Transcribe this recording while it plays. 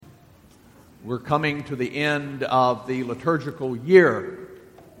We're coming to the end of the liturgical year.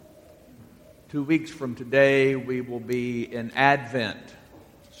 2 weeks from today, we will be in Advent,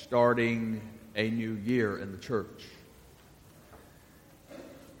 starting a new year in the church.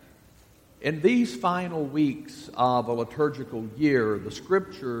 In these final weeks of a liturgical year, the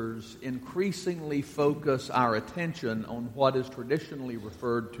Scriptures increasingly focus our attention on what is traditionally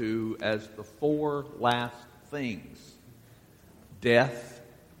referred to as the four last things: death,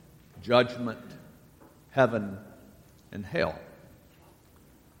 judgment, heaven, and hell.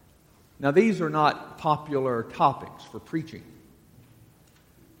 Now, these are not popular topics for preaching.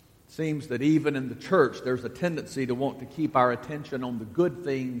 It seems that even in the church, there's a tendency to want to keep our attention on the good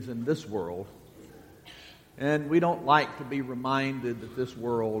things in this world, and we don't like to be reminded that this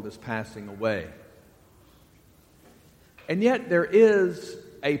world is passing away. And yet, there is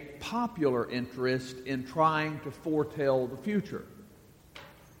a popular interest in trying to foretell the future.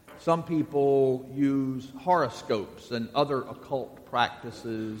 Some people use horoscopes and other occult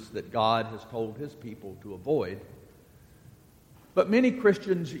practices that God has told His people to avoid. But many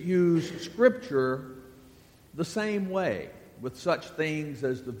Christians use Scripture the same way, with such things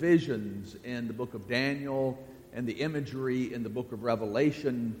as the visions in the book of Daniel and the imagery in the book of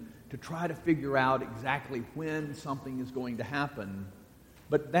Revelation, to try to figure out exactly when something is going to happen.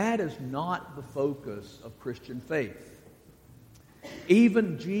 But that is not the focus of Christian faith.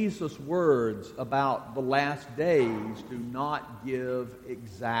 Even Jesus' words about the last days do not give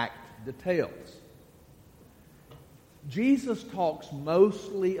exact details. Jesus talks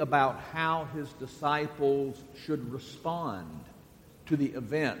mostly about how His disciples should respond to the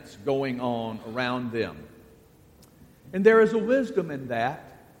events going on around them. And there is a wisdom in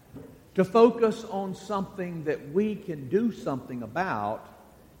that, to focus on something that we can do something about,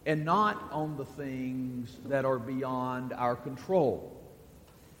 and not on the things that are beyond our control.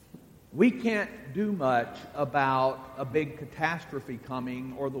 We can't do much about a big catastrophe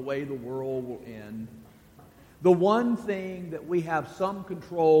coming or the way the world will end. The one thing that we have some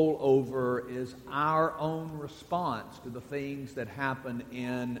control over is our own response to the things that happen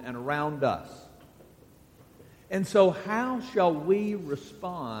in and around us. And so how shall we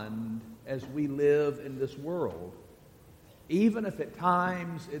respond as we live in this world? Even if at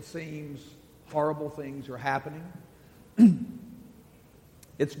times it seems horrible things are happening,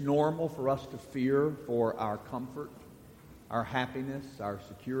 it's normal for us to fear for our comfort, our happiness, our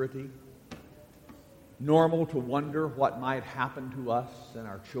security. Normal to wonder what might happen to us and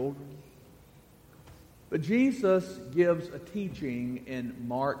our children. But Jesus gives a teaching in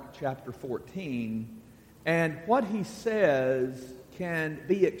Mark chapter 14, and what He says can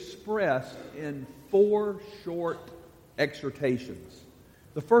be expressed in 4 short exhortations.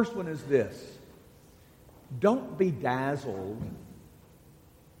 The first one is this: don't be dazzled,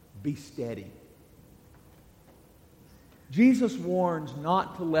 be steady. Jesus warns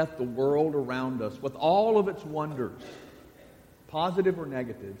not to let the world around us, with all of its wonders, positive or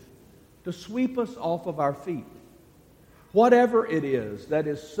negative, to sweep us off of our feet. Whatever it is that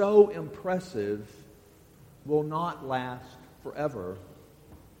is so impressive will not last forever.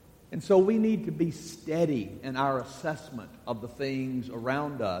 And so we need to be steady in our assessment of the things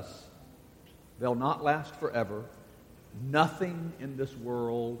around us. They'll not last forever. Nothing in this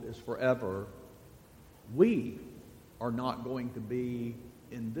world is forever. We are not going to be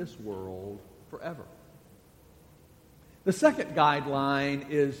in this world forever. The second guideline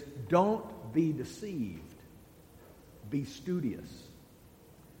is don't be deceived. Be studious.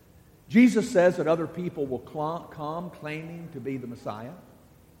 Jesus says that other people will come claiming to be the Messiah.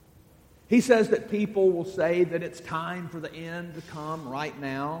 He says that people will say that it's time for the end to come right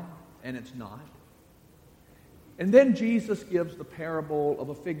now, and it's not. And then Jesus gives the parable of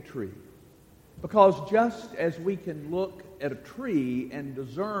a fig tree. Because just as we can look at a tree and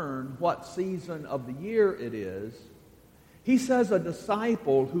discern what season of the year it is, He says a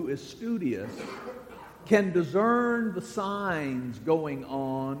disciple who is studious can discern the signs going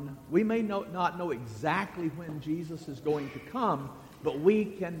on. We may not know exactly when Jesus is going to come, but we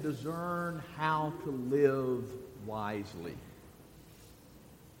can discern how to live wisely.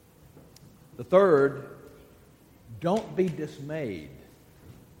 The third, don't be dismayed.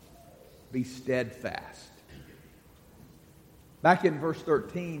 Be steadfast. Back in verse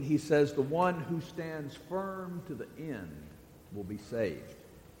 13, he says, the one who stands firm to the end will be saved.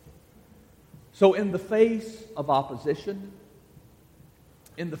 So in the face of opposition,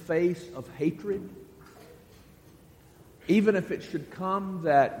 in the face of hatred, even if it should come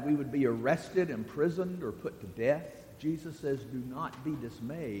that we would be arrested, imprisoned, or put to death, Jesus says, do not be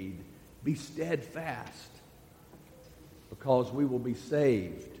dismayed. Be steadfast, because we will be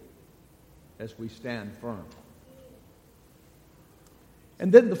saved. as we stand firm.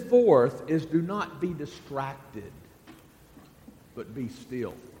 And then the fourth is do not be distracted, but be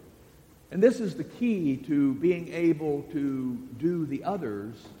still. And this is the key to being able to do the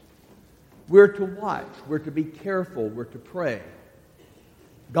others. We're to watch, we're to be careful, we're to pray.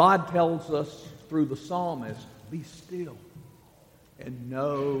 God tells us through the psalmist, be still and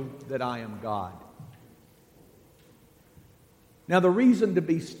know that I am God. Now, the reason to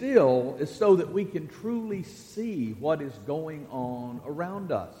be still is so that we can truly see what is going on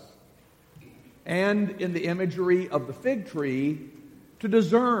around us. And in the imagery of the fig tree, to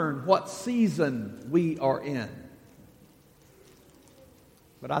discern what season we are in.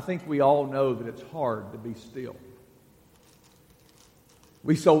 But I think we all know that it's hard to be still.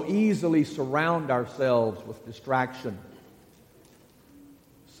 We so easily surround ourselves with distraction.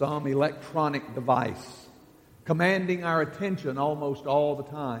 Some electronic device commanding our attention almost all the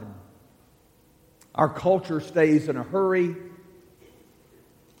time. Our culture stays in a hurry.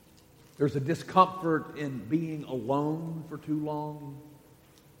 There's a discomfort in being alone for too long.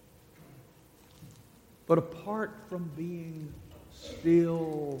 But apart from being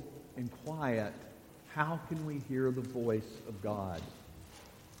still and quiet, how can we hear the voice of God?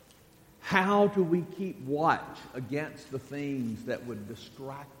 How do we keep watch against the things that would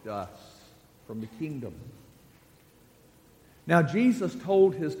distract us from the kingdom? Now, Jesus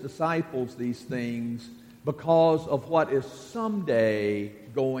told his disciples these things because of what is someday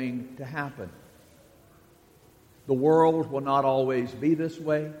going to happen. The world will not always be this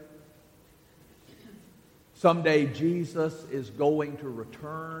way. Someday Jesus is going to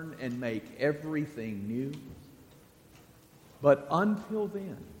return and make everything new. But until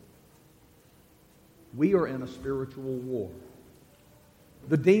then, we are in a spiritual war.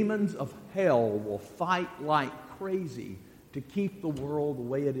 The demons of hell will fight like crazy to keep the world the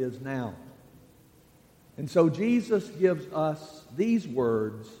way it is now. And so Jesus gives us these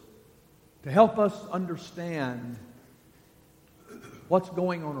words to help us understand what's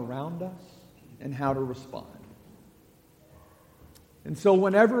going on around us and how to respond. And so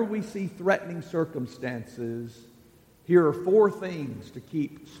whenever we see threatening circumstances, here are 4 things to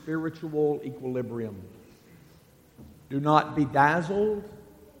keep spiritual equilibrium. Do not be dazzled,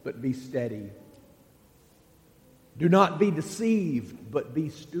 but be steady. Do not be deceived, but be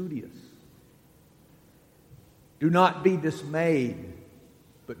studious. Do not be dismayed,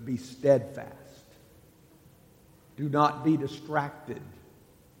 but be steadfast. Do not be distracted,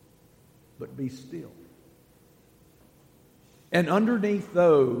 but be still. And underneath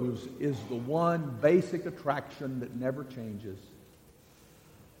those is the one basic attraction that never changes.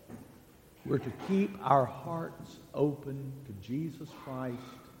 We're to keep our hearts open to Jesus Christ,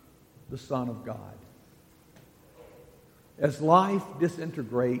 the Son of God. As life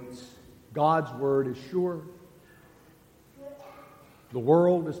disintegrates, God's word is sure. The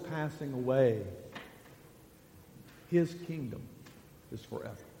world is passing away. His kingdom is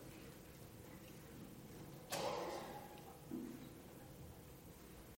forever.